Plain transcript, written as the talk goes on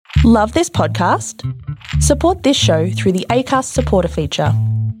Love this podcast? Support this show through the Acast supporter feature.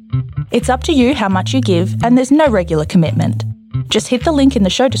 It's up to you how much you give, and there's no regular commitment. Just hit the link in the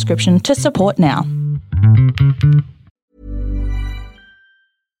show description to support now.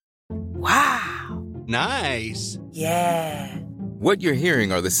 Wow. Nice. Yeah. What you're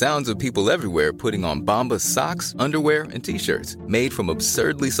hearing are the sounds of people everywhere putting on Bombas socks, underwear, and T-shirts made from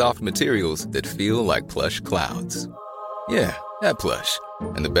absurdly soft materials that feel like plush clouds. Yeah, that plush.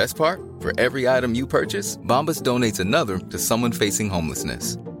 And the best part? For every item you purchase, Bombas donates another to someone facing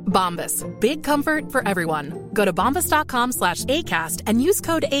homelessness. Bombas. Big comfort for everyone. Go to bombas.com/ACAST and use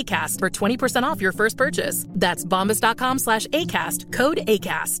code ACAST for 20% off your first purchase. That's bombas.com/ACAST. Code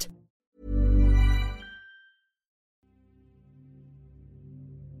ACAST.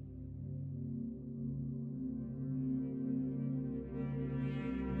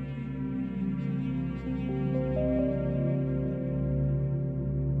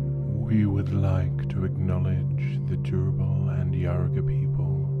 We would like to acknowledge the Turrbal and Yarraga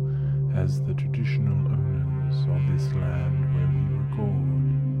people as the traditional owners of this land where we record.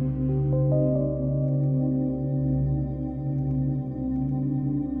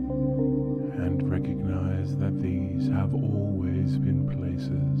 And recognize that these have always been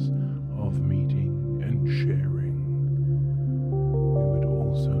places of meeting and sharing. We would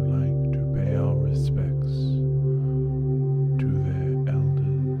also like to pay our respects to their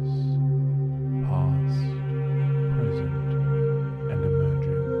elders, past, present, and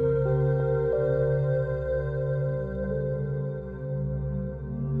emerging.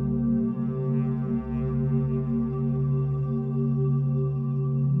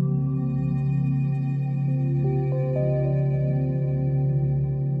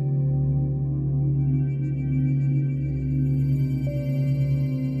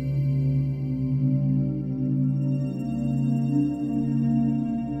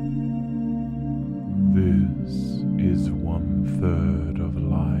 This is 1/3 of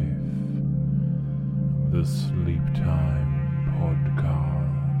life, the Sleep Time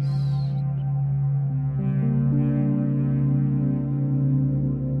Podcast.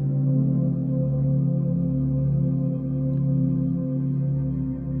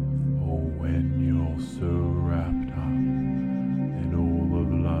 For when you're so wrapped up in all of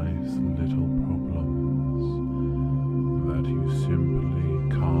life's little problems that you simply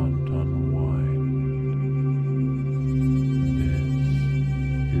can't unwind, this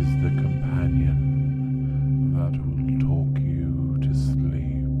is the companion that will talk you to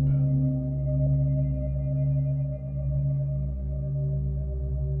sleep.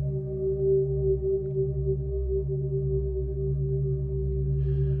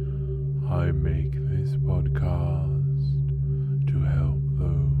 I make this podcast to help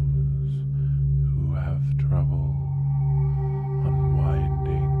those who have trouble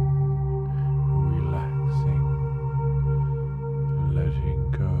unwinding, relaxing, letting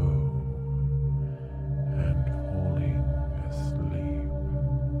go, and falling asleep.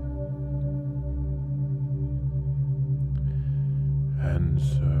 And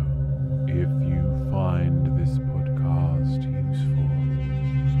so, if you find this podcast useful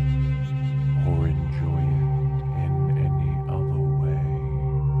or enjoy it in any other way,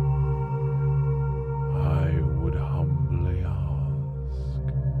 I would humbly ask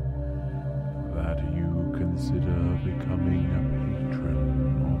that you consider becoming a patron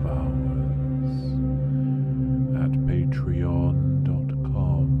of ours at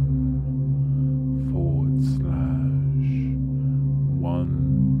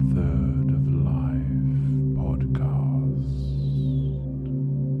patreon.com/1/3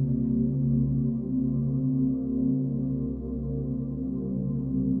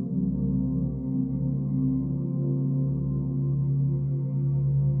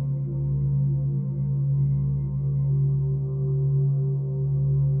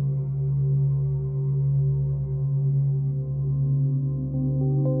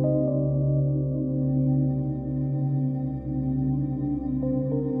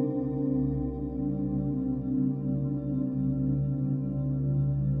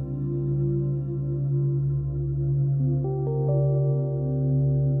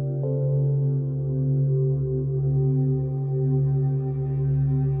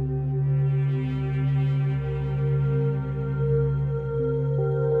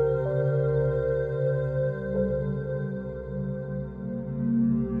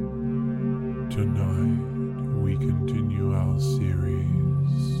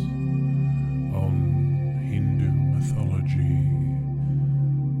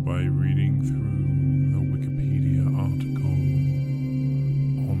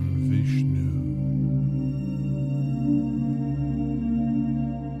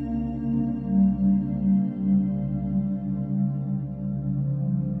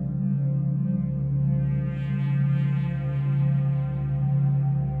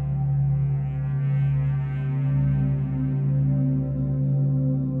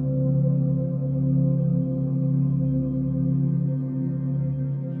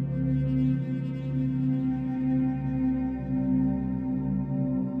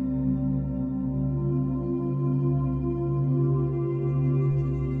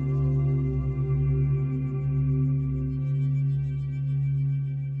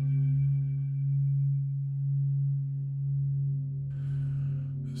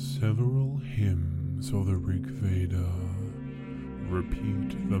 Several hymns of the Rig Veda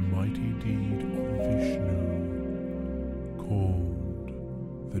repeat the mighty deed of Vishnu called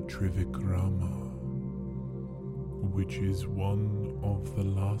the Trivikrama, which is one of the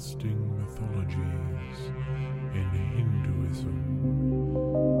lasting mythologies in Hinduism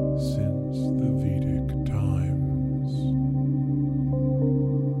since the Vedic times.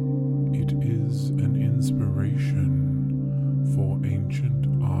 It is an inspiration for ancient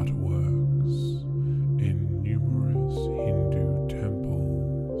artworks in numerous Hindu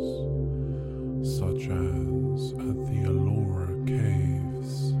temples, such as at the Ellora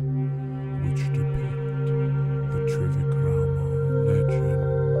Caves, which depict the Trivikrama legend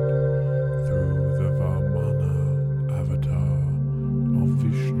through the Vamana avatar of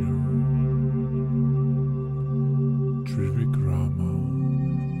Vishnu. Trivikrama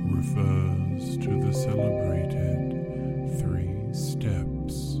refers to the celebrated 3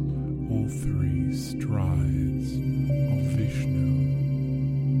 steps or 3 strides of Vishnu,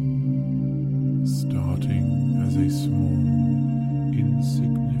 starting as a small,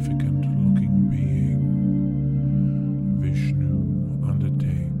 insignificant-looking being. Vishnu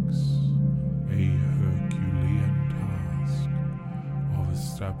undertakes a Herculean task of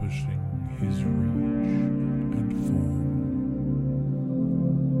establishing his reach and form.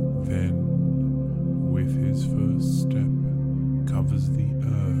 Then, with his first step, covers the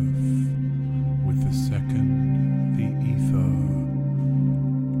earth, with the second the ether,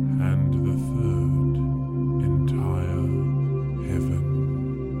 and the third entire heaven.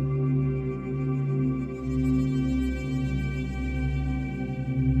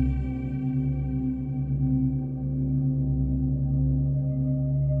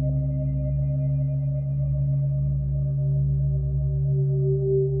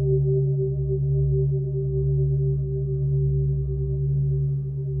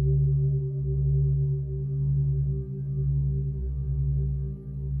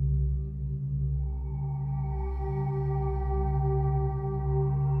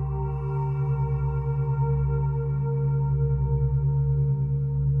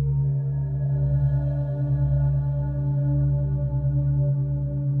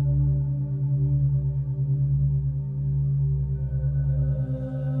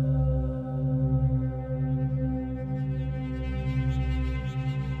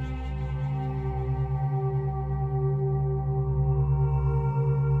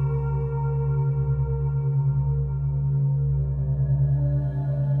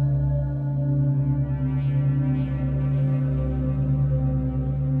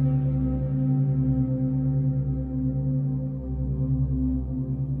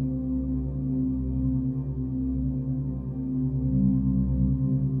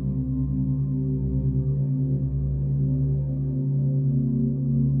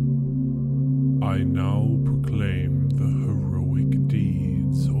 I now proclaim the heroic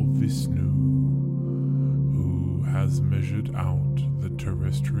deeds of Vishnu, who has measured out the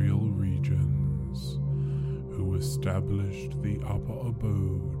terrestrial regions, who established the upper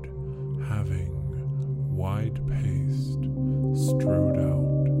abode, having, wide-paced, strode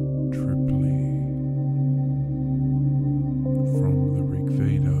out triply. From the Rig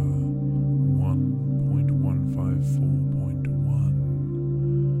Veda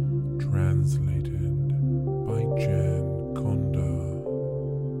 1.154.1, translated by Jan Konda.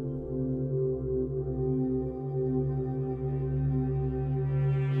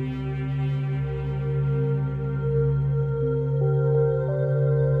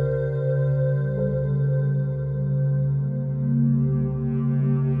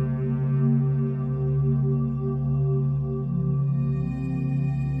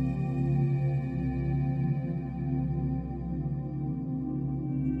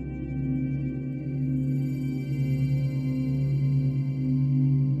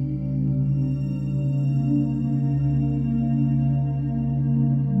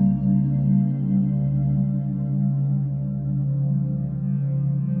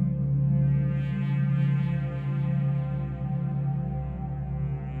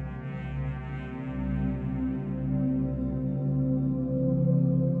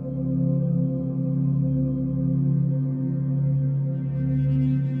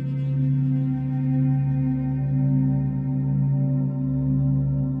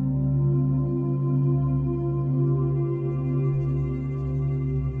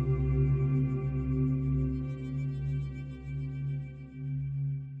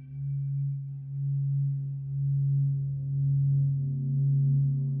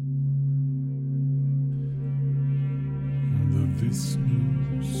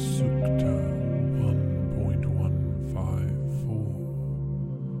 Vishnu Sukta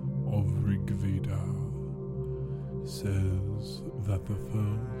 1.154 the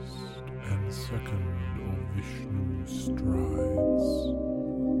first and second of Vishnu's strides,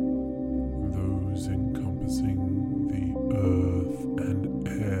 those encompassing the earth and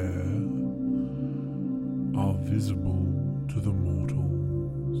air, are visible to the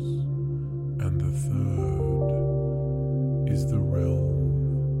mortals, and the third is the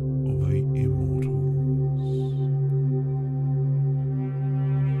realm of the immortals.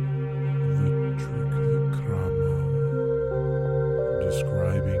 The Trikvikrama,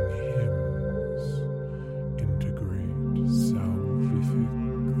 describing hymns, integrate salvific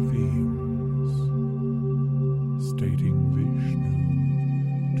themes, stating Vishnu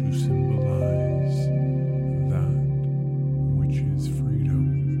to symbolize that which is freedom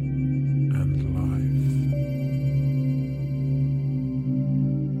and life.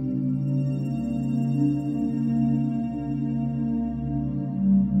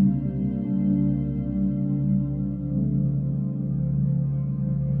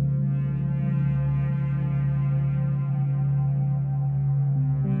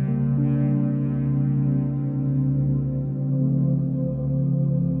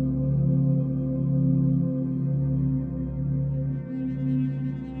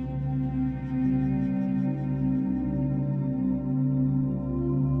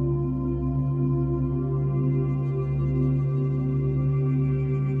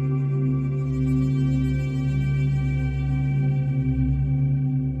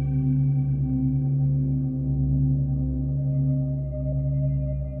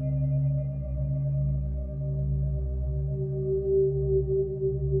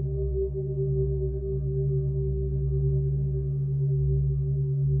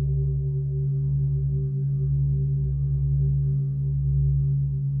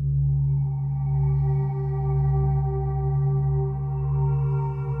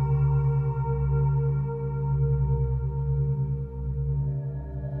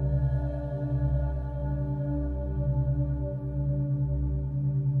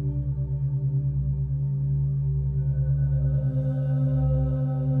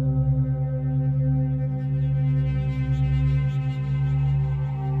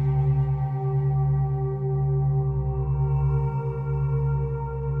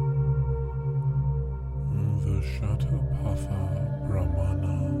 Shatapatha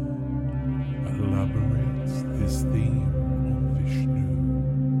Brahmana elaborates this theme of Vishnu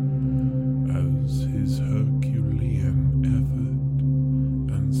as his Herculean effort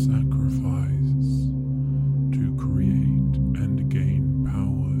and sacrifice to create and gain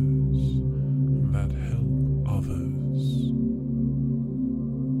powers that help others.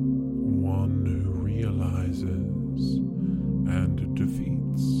 One who realizes and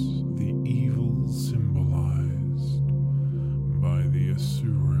defeats the evil symbolized by the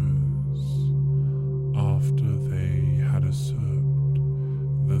Asuras after they had usurped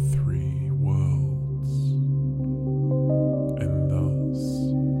the three worlds. And thus,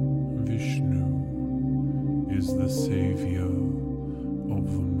 Vishnu is the savior of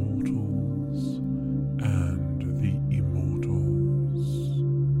the mortals and the immortals.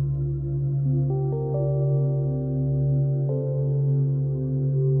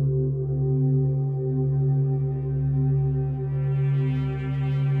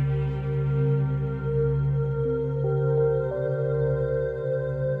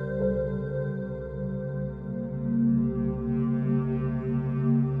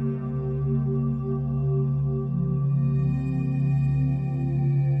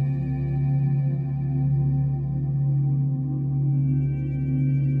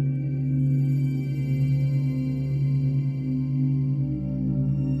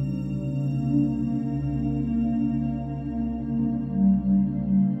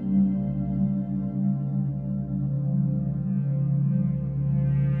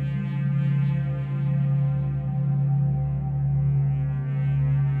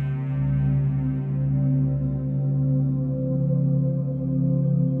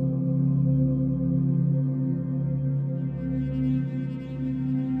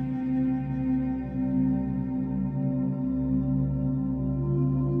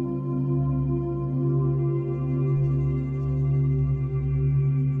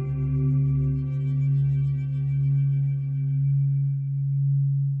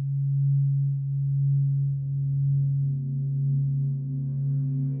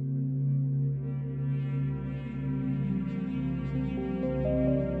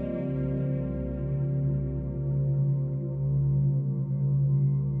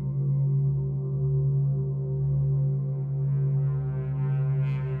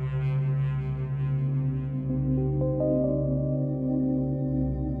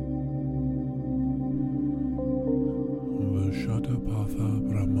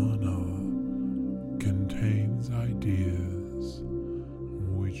 Brahmana contains ideas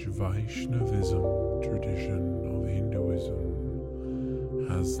which Vaishnavism tradition of Hinduism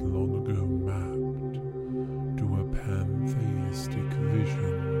has long ago mapped to a pantheistic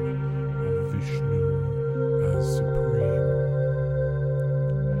vision of Vishnu as supreme.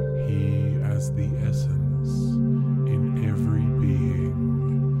 He as the essence in every being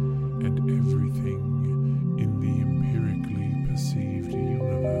and everything in the empirically perceived universe.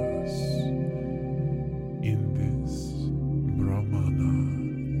 In this Brahmana,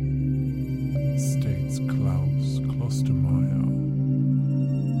 states Klaus Klostermaier,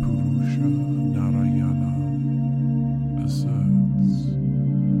 Purusha Narayana asserts,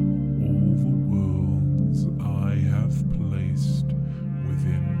 all the worlds I have placed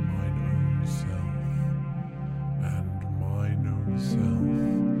within mine own self, and mine own self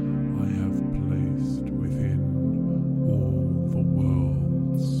I have placed within all the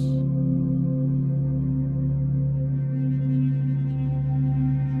worlds.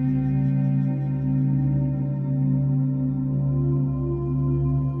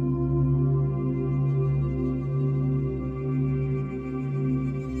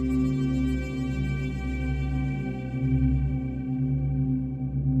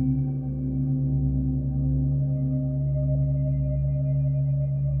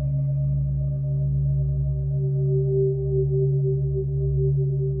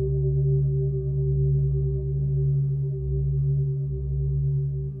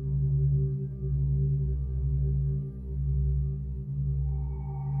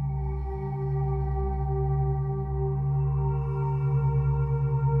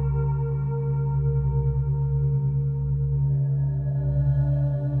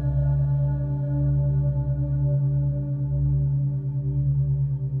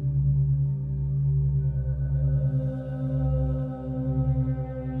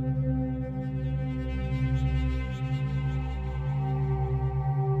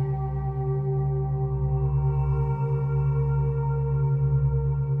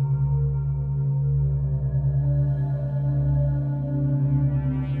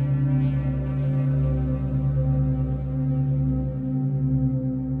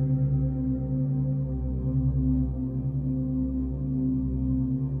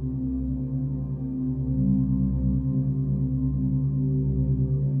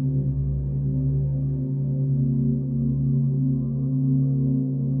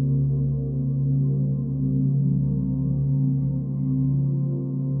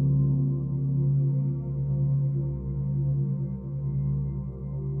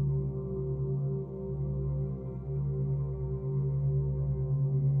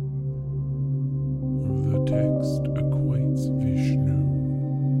 Text equates Vishnu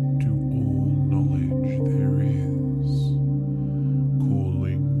to all knowledge there is,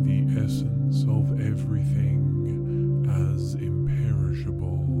 calling the essence of everything as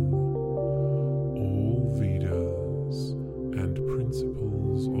imperishable. All Vedas and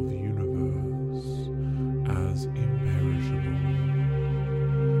principles of universe as imperishable,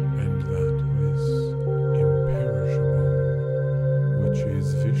 and that this imperishable, which is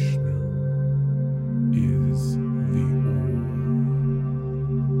Vishnu, is the all.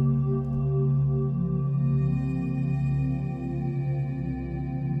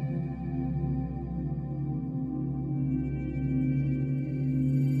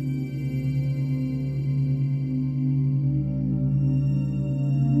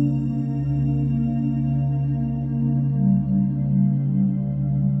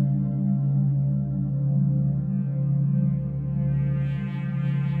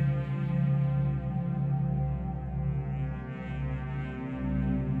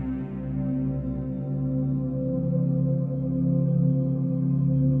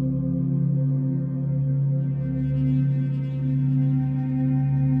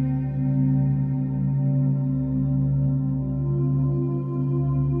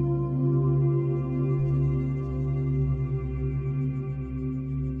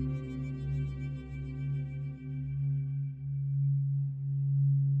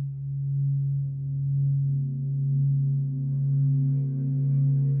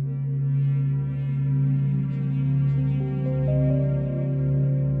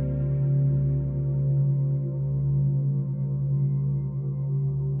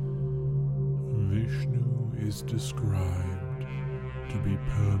 is described to be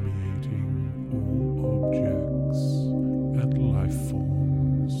permeating all objects and life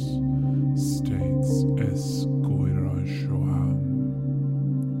forms, states S. Goirashoham.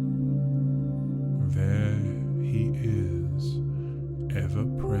 There he is, ever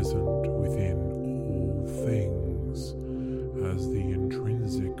present within all things as the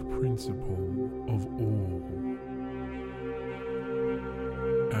intrinsic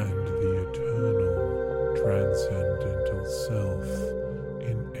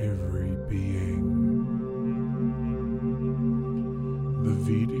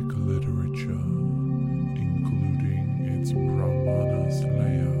Vedic literature, including its Brahmana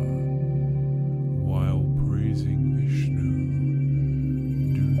slayer, while praising Vishnu,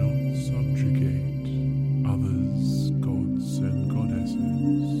 do not subjugate others, gods and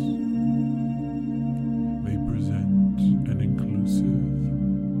goddesses. They present an inclusive,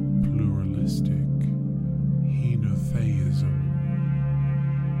 pluralistic henotheism.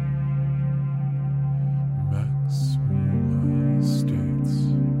 Max Muller states,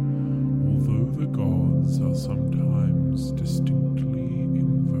 although the gods are sometimes distinctly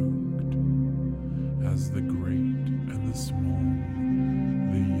invoked as the great and the small,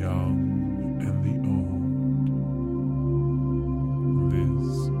 the young and the old, this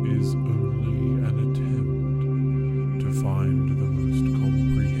is only an attempt to find the most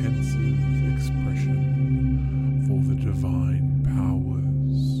comprehensive expression for the divine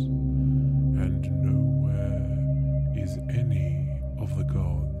powers, and nowhere is any of the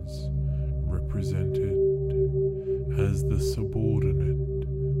gods represented as the subordinate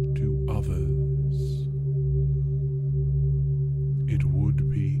to others. It would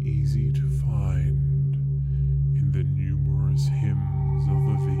be easy to find in the numerous hymns of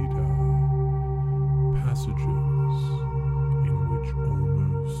the Veda passages in which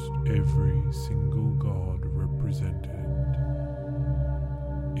almost every single god represented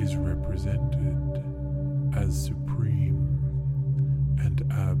is represented as supreme and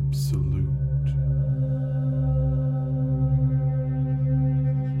absolute.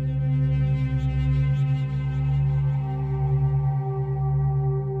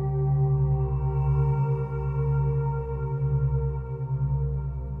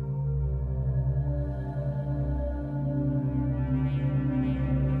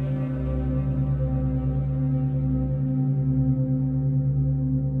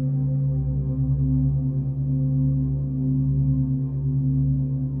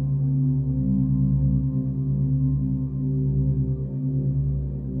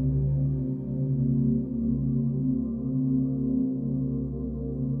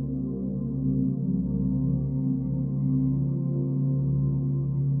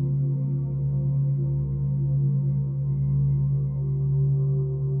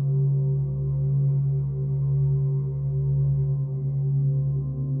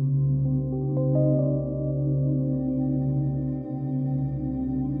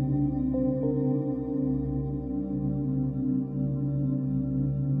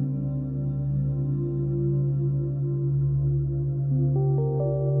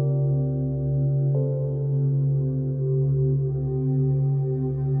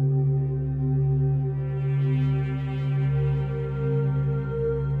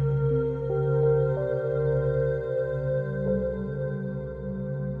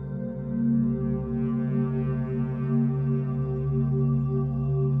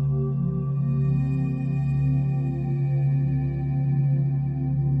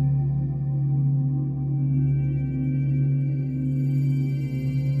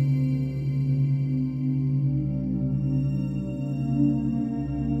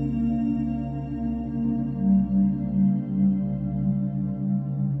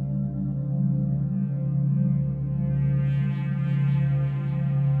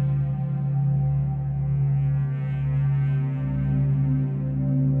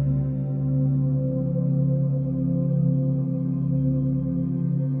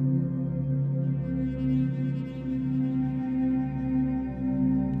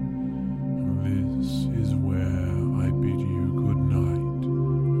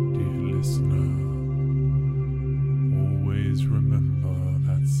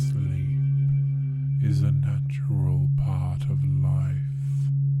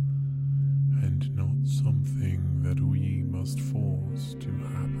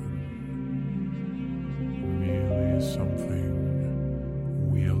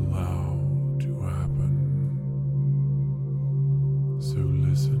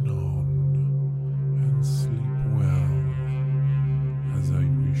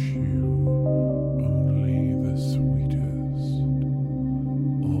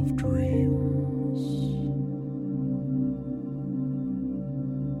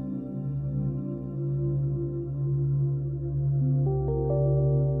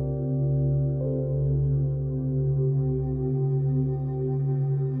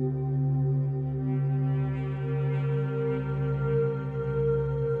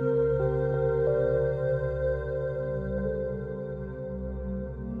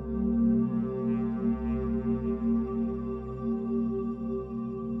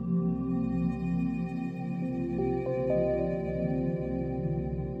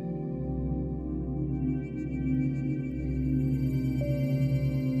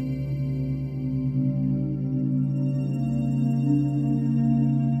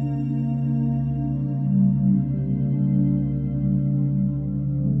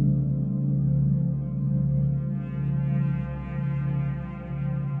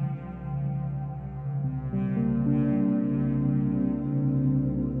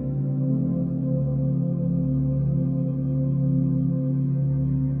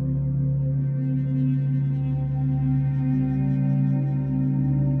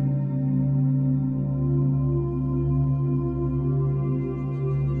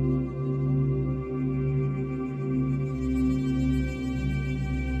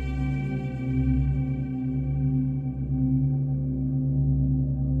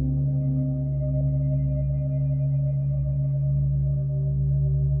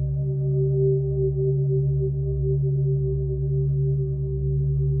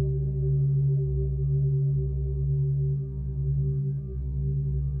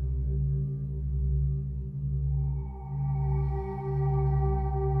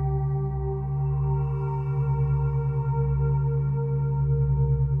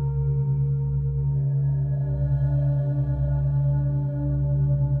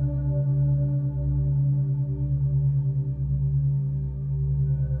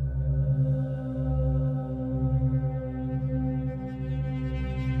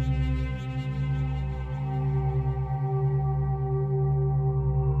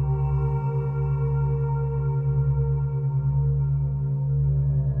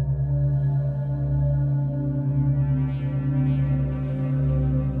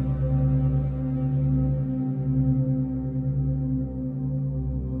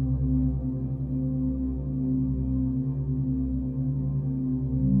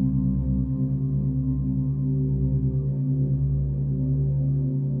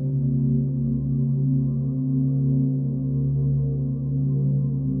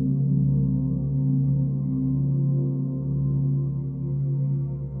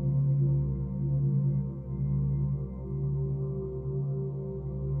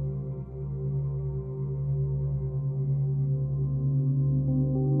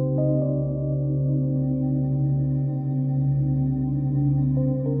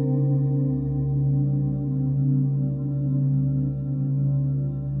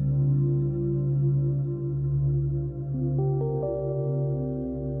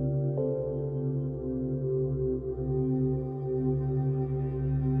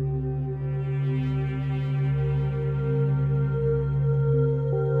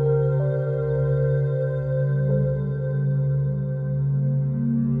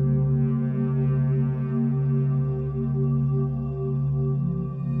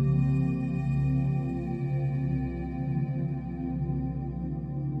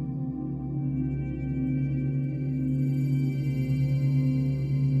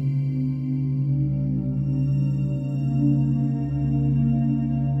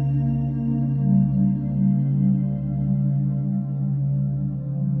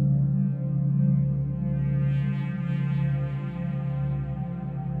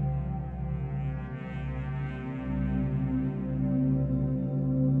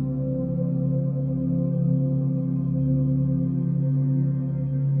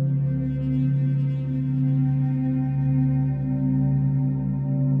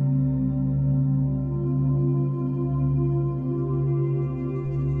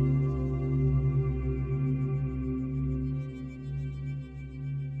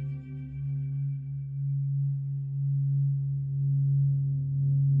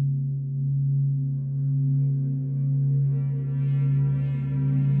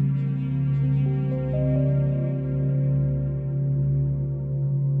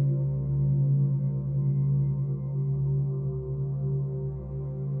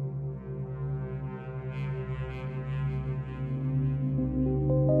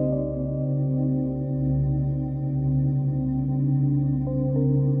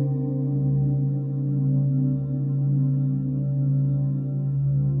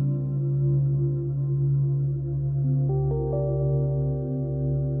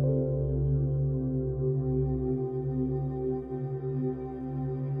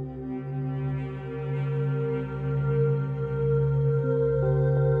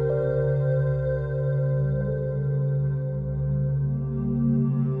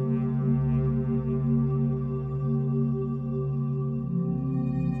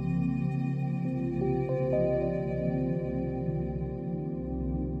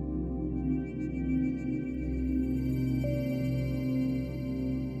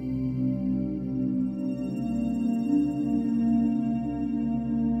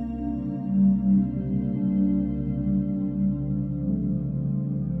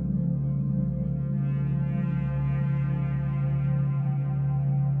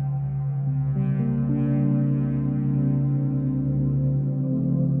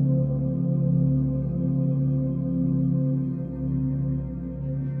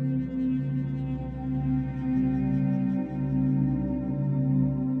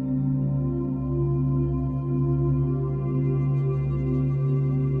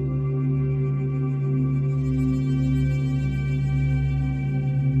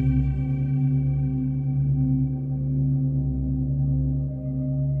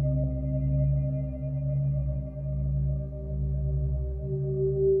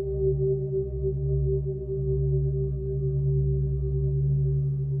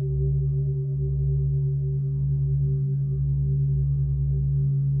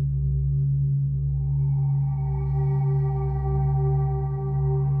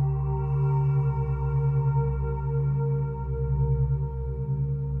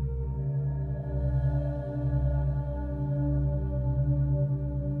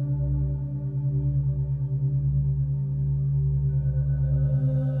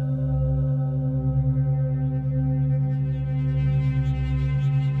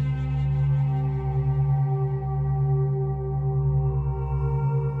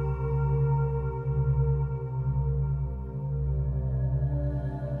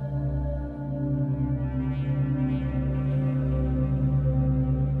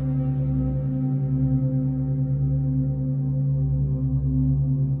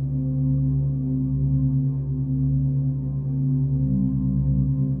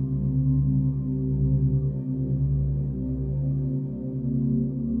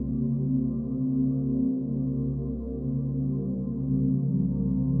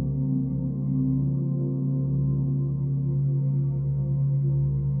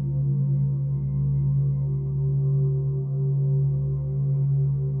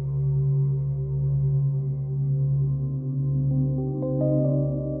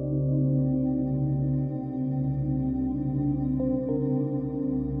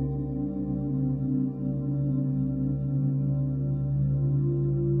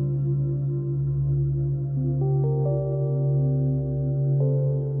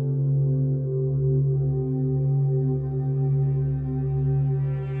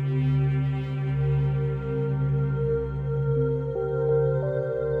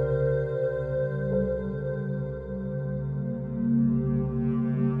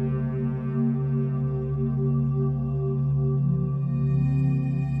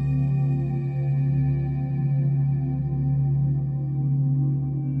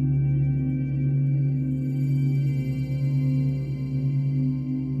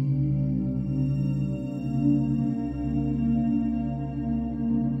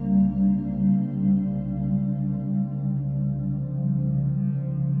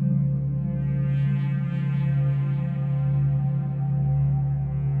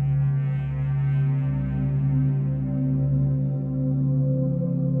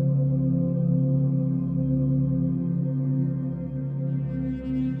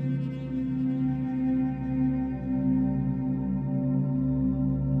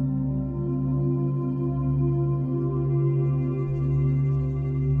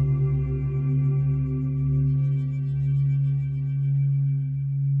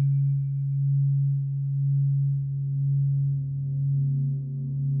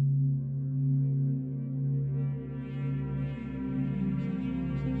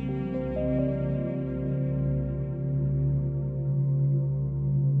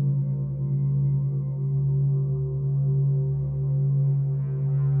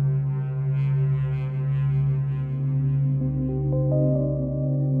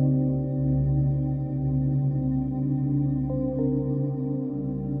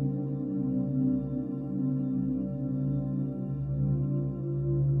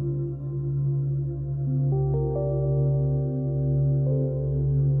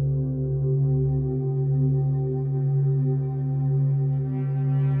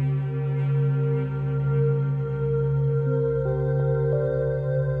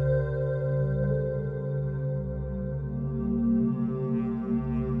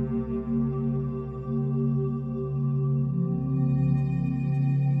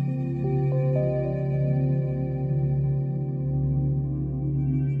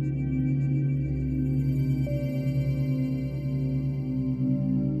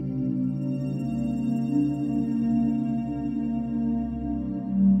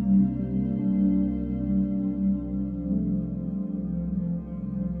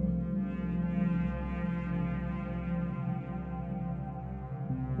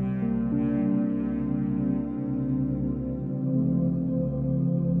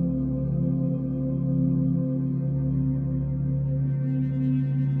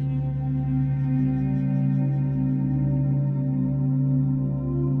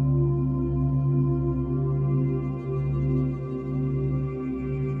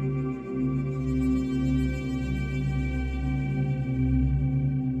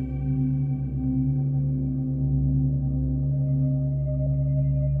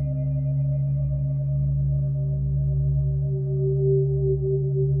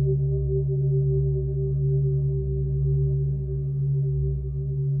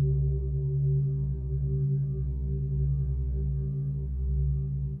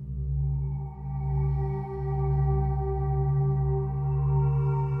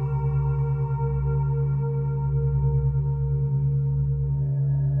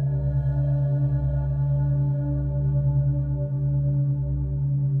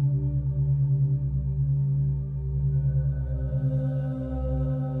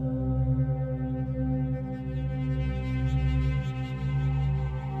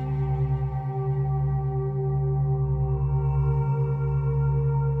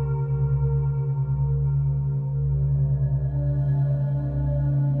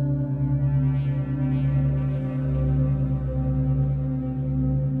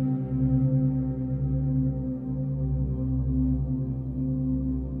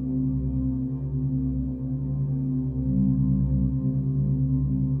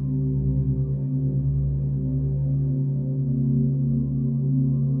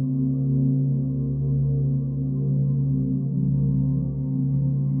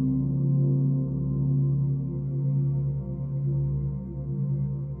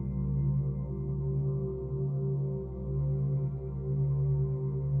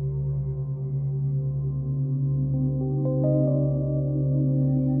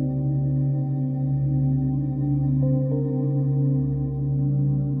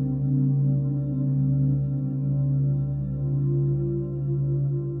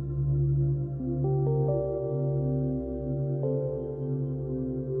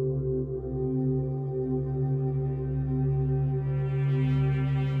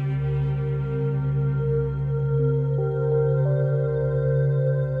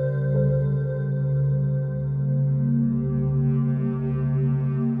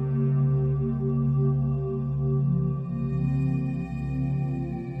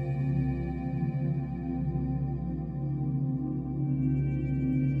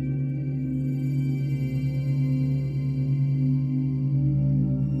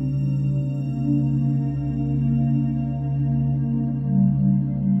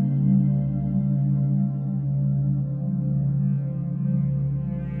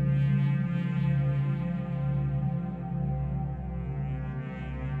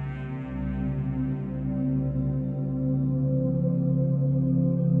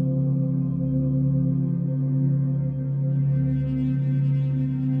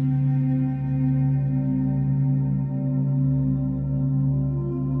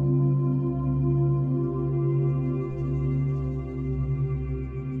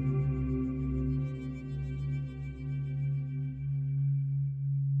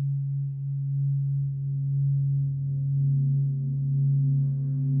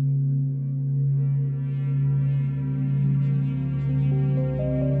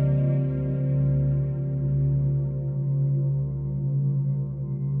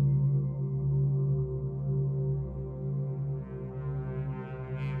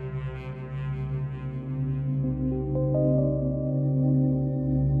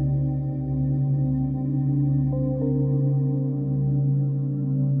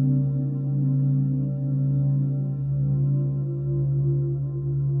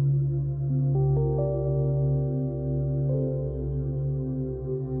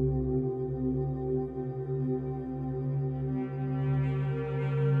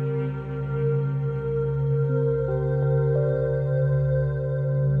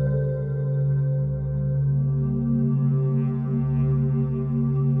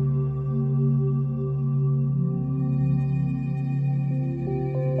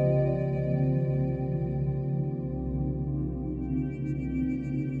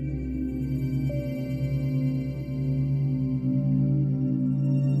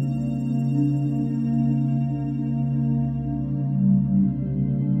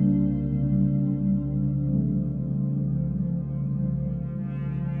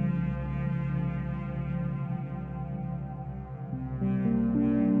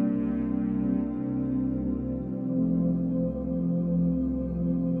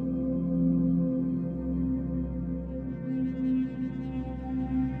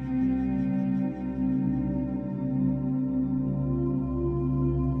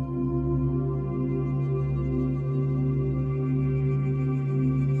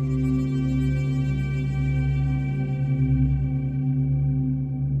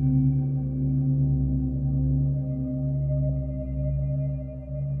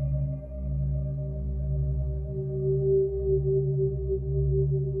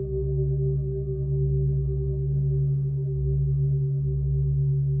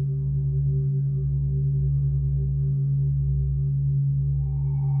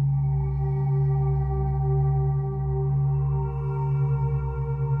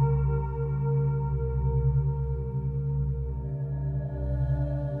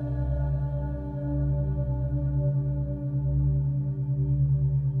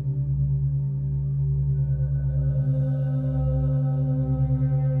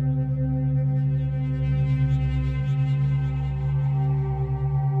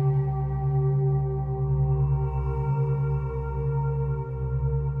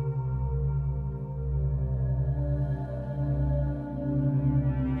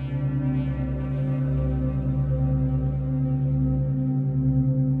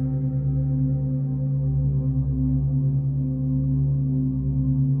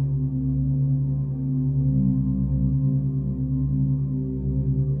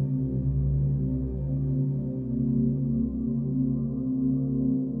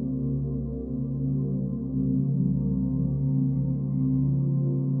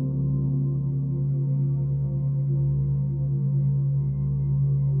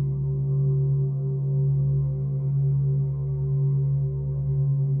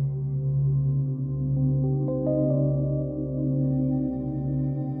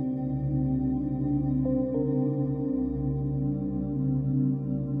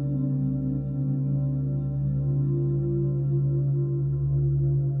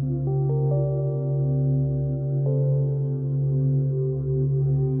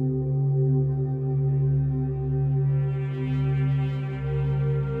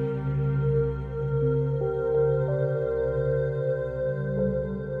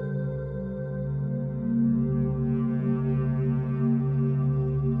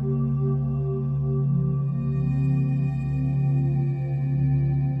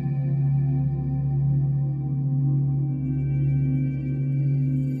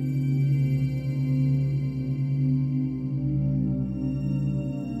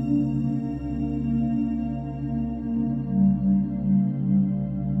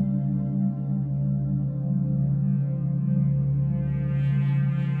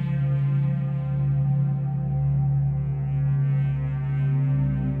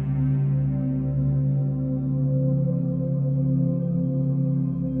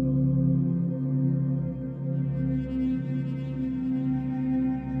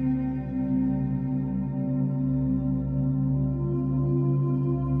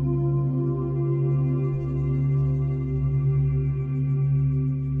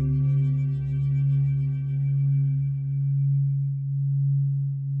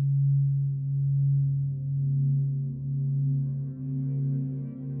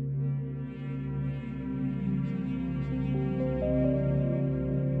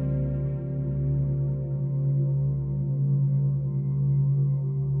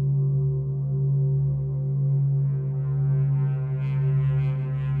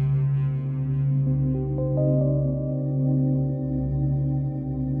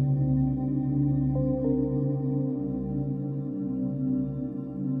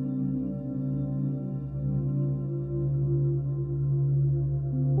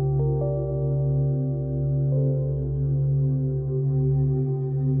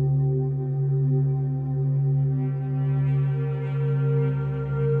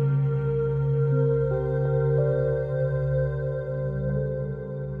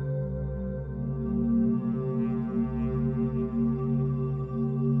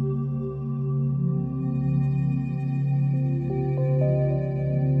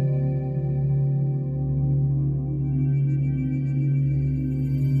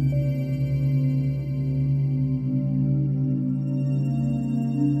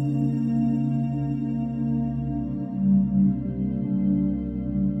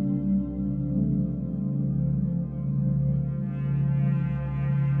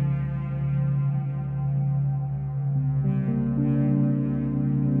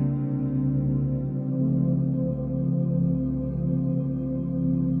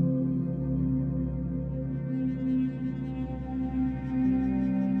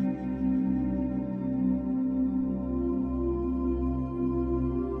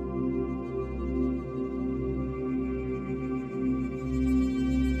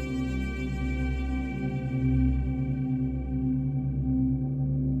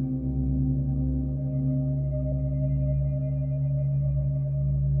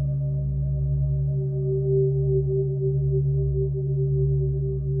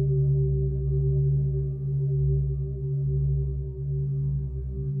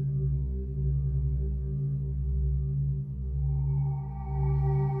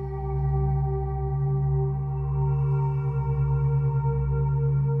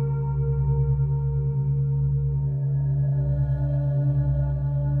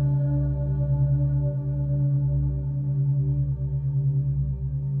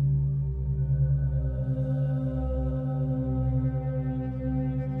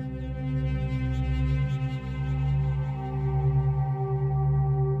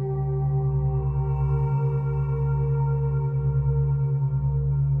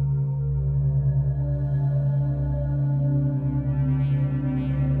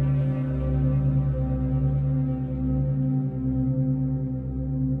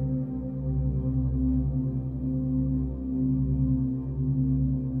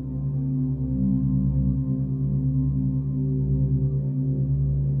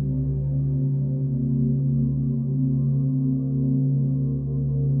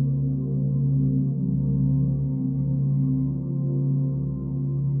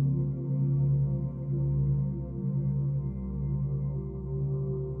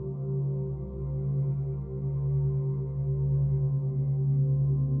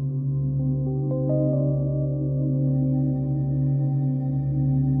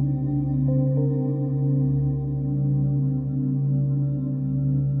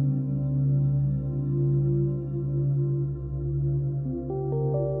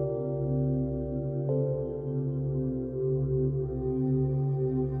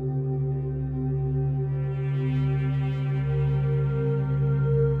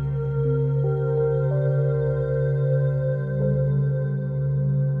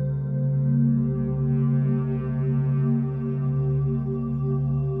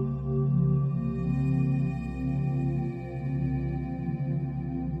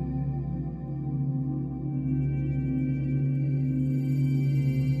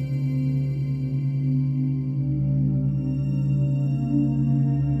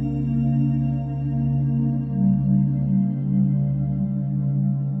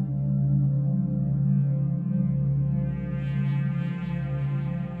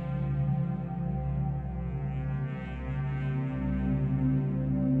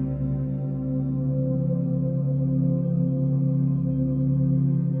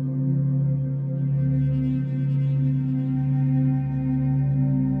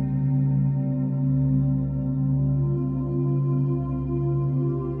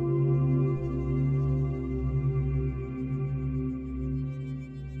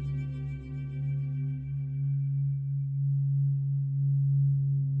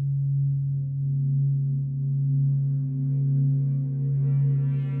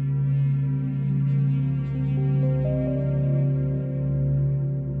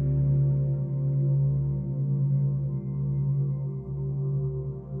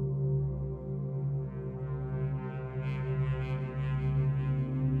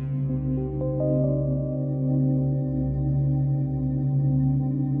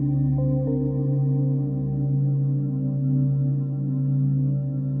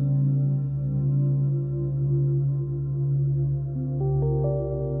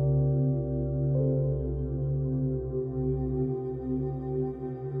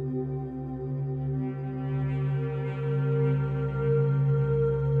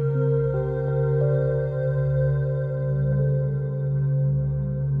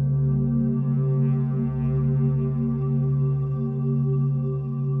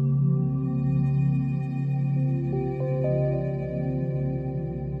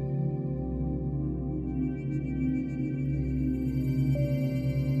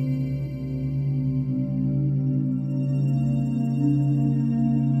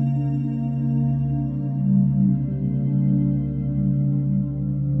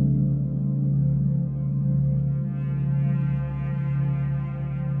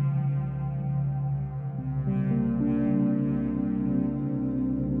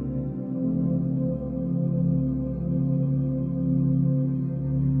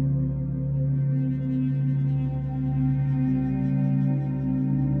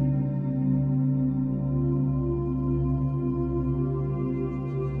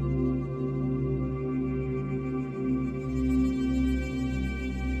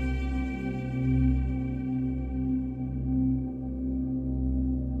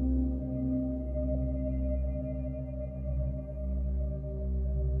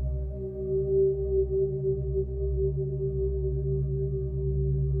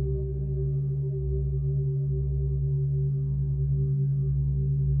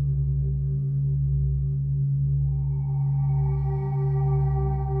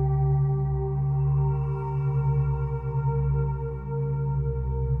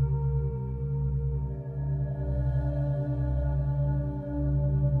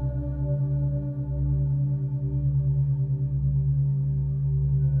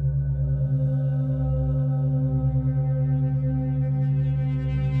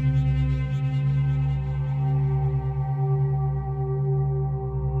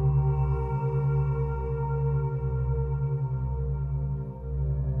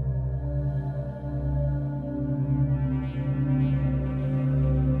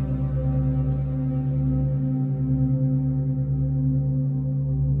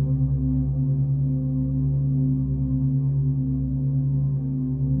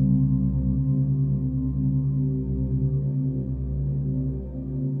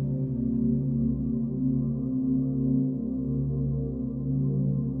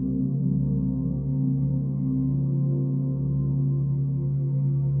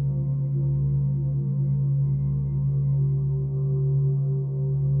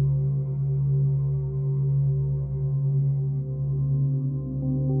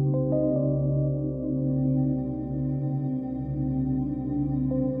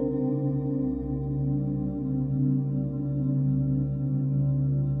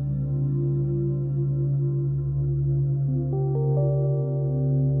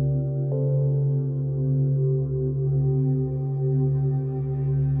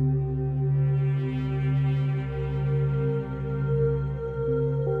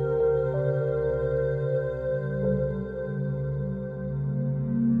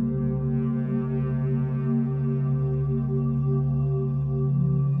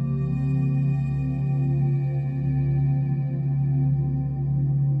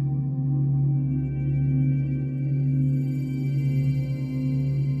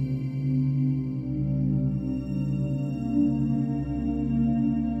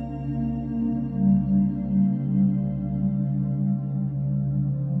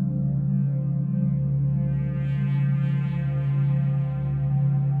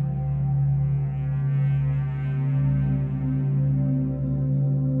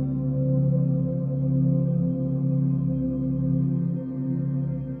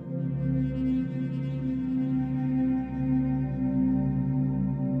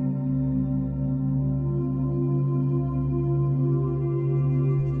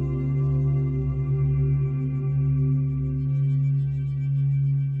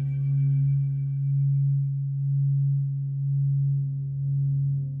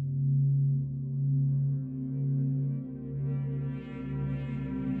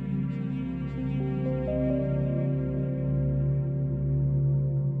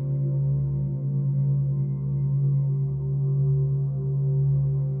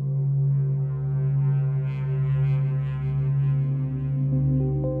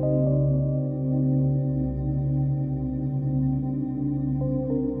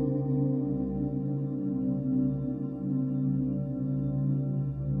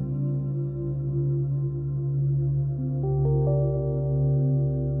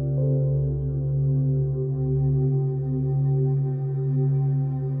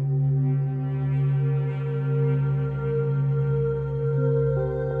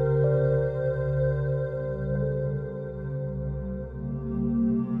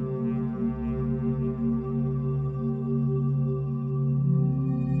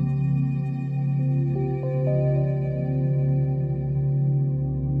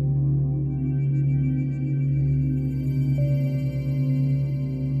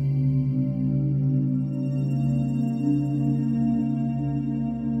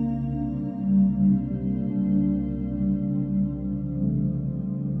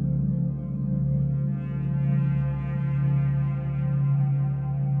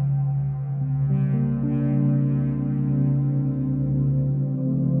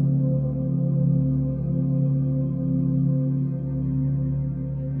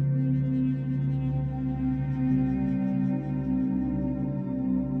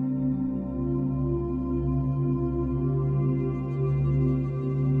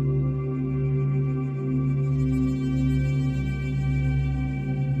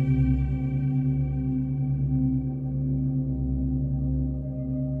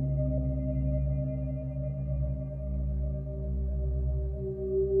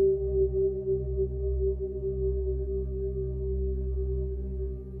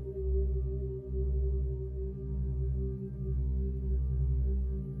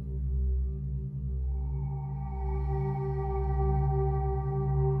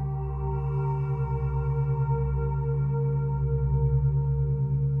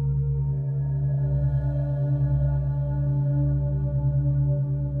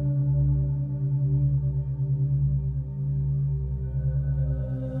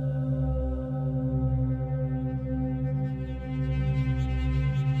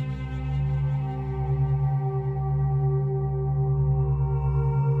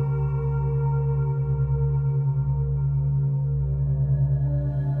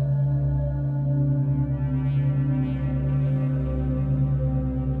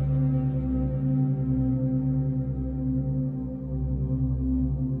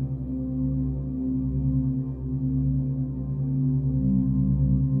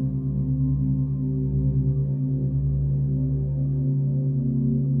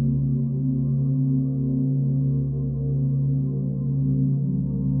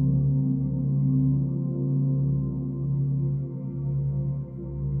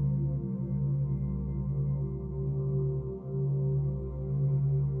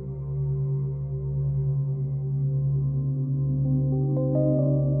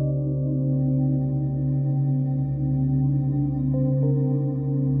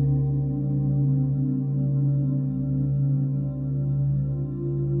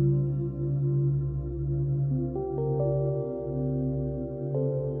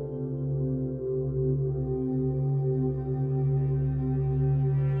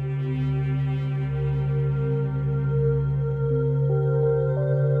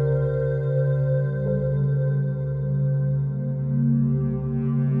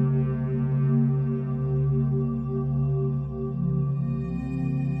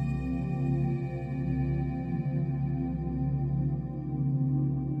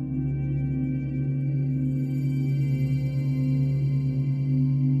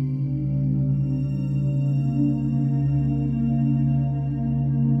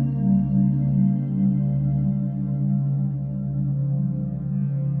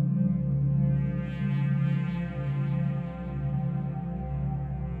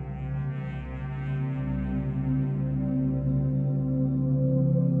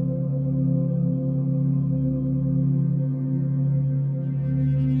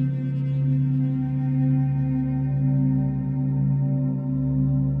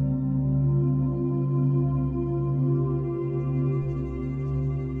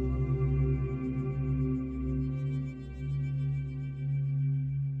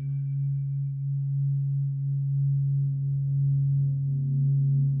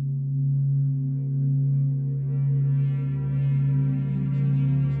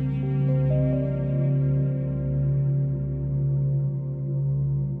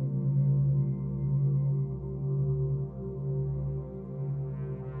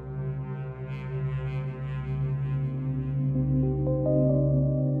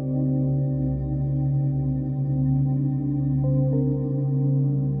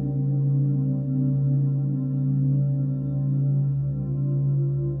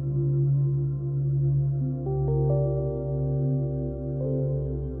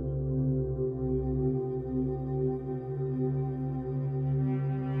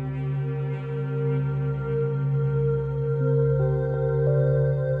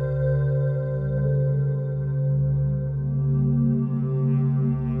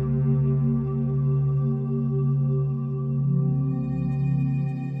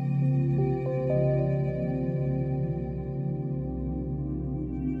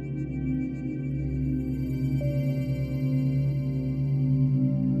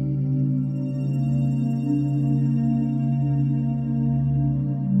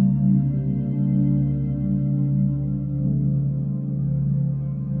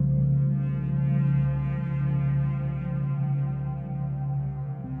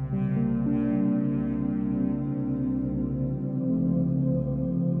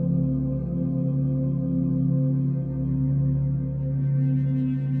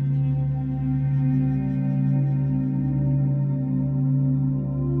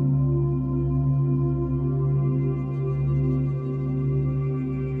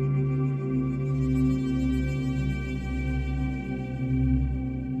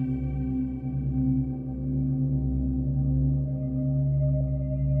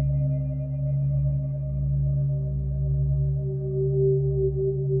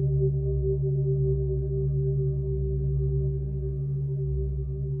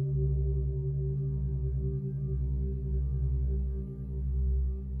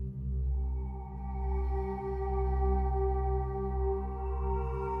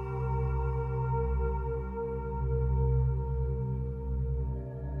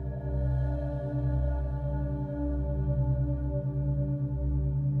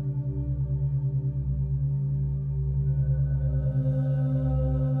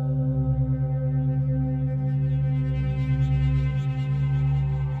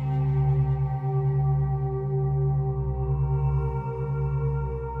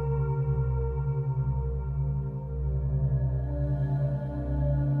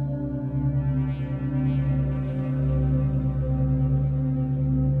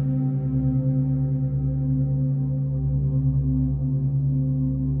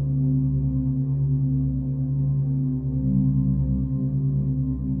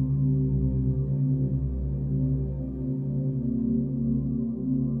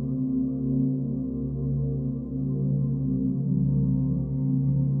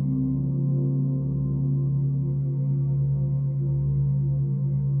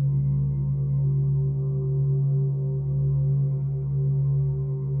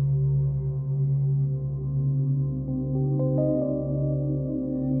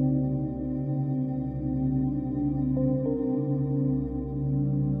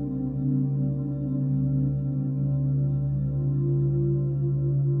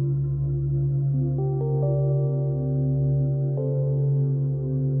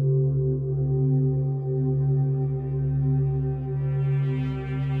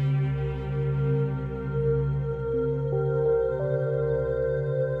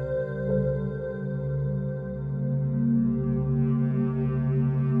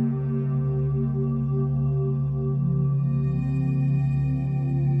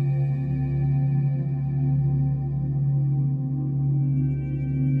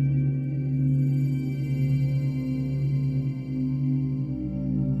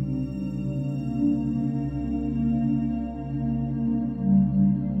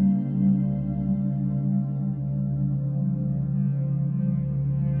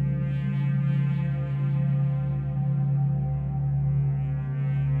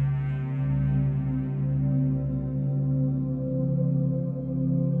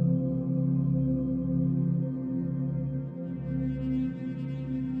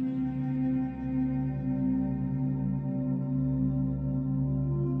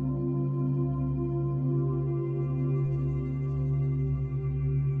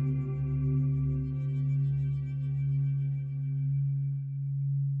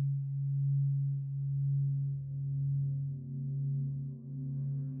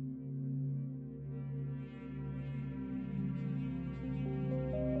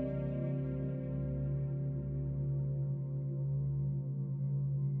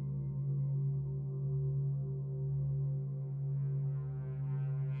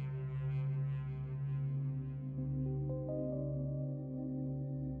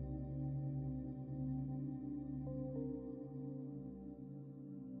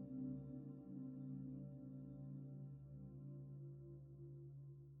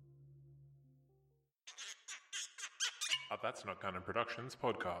 A That's Not Canon Productions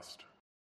podcast.